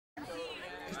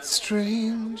It's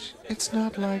strange, it's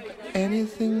not like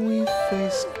anything we've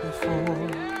faced before.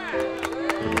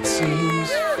 It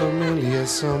seems familiar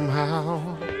somehow.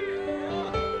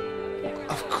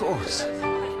 Of course.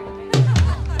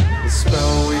 The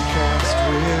spell we cast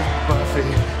with Buffy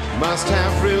must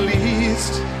have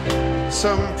released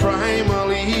some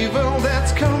primal evil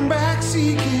that's come back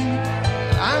seeking.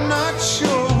 I'm not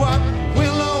sure what.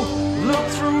 Willow, look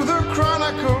through the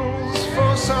chronicles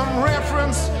for some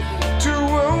reference to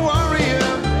a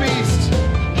warrior beast.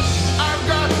 I've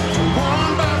got to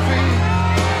warn Buffy,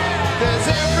 there's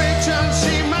every chance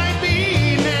she might be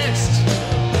next.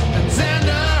 And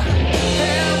Xander,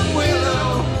 help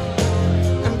Willow,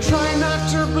 and try not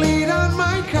to bleed on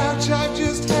my couch. I've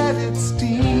just had it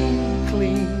steam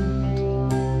cleaned.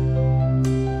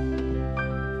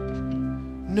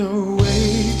 No,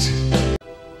 wait.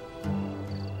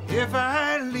 If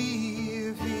I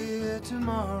leave here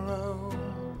tomorrow,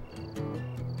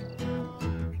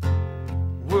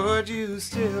 would you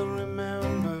still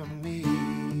remember me?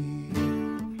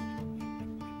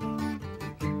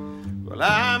 Well,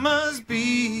 I must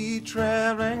be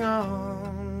traveling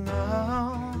on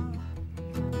now.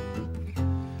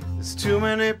 There's too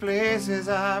many places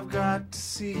I've got to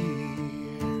see.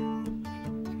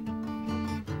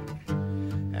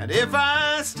 And if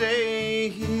I stay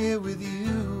here with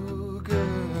you,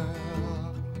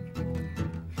 girl,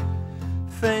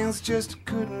 things just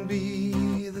couldn't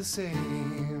be the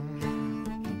same.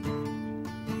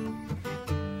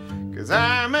 'Cause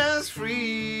I'm as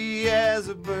free as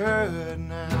a bird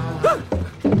now.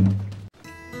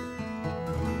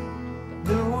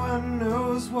 No one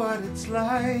knows what it's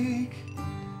like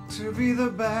to be the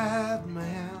bad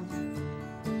man,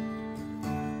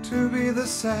 to be the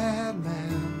sad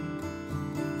man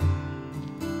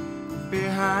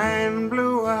behind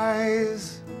blue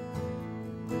eyes.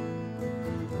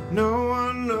 No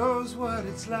one knows what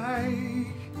it's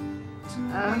like to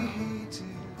be hated,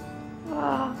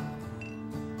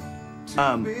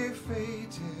 to be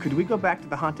fated. Could we go back to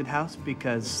the haunted house?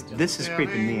 Because this is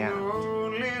creeping me out.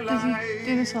 Does he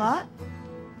do this a lot?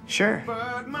 Sure.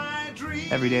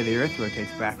 Every day the earth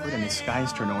rotates backward and the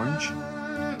skies turn orange.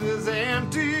 As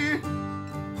empty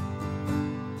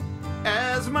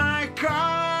as my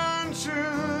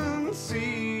conscience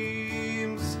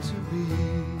seems to be.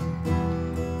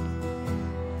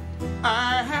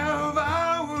 I have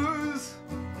hours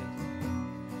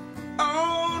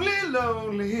only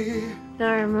lonely.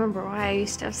 Now I remember why I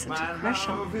used to have such a crush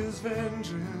on him. Is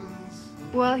vengeance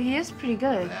Well, he is pretty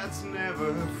good. that's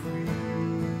never free.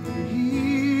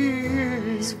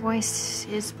 His voice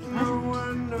is No pleasant.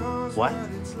 one knows What?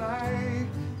 it's like.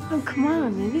 Oh, come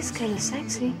on, man. He's kind of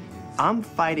sexy. I'm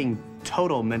fighting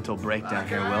total mental breakdown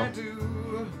here, I Will.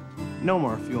 do, No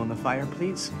more fuel in the fire,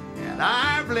 please. and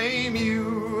I blame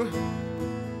you.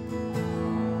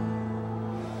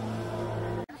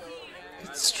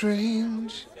 It's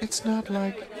strange, it's not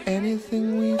like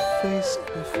anything we've faced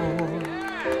before.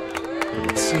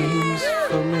 It seems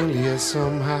familiar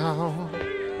somehow.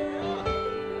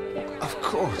 Of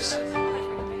course.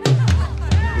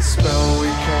 The spell we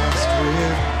cast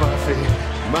with Buffy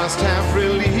must have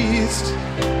released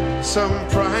some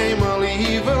primal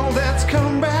evil that's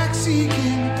come back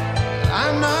seeking.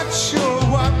 I'm not sure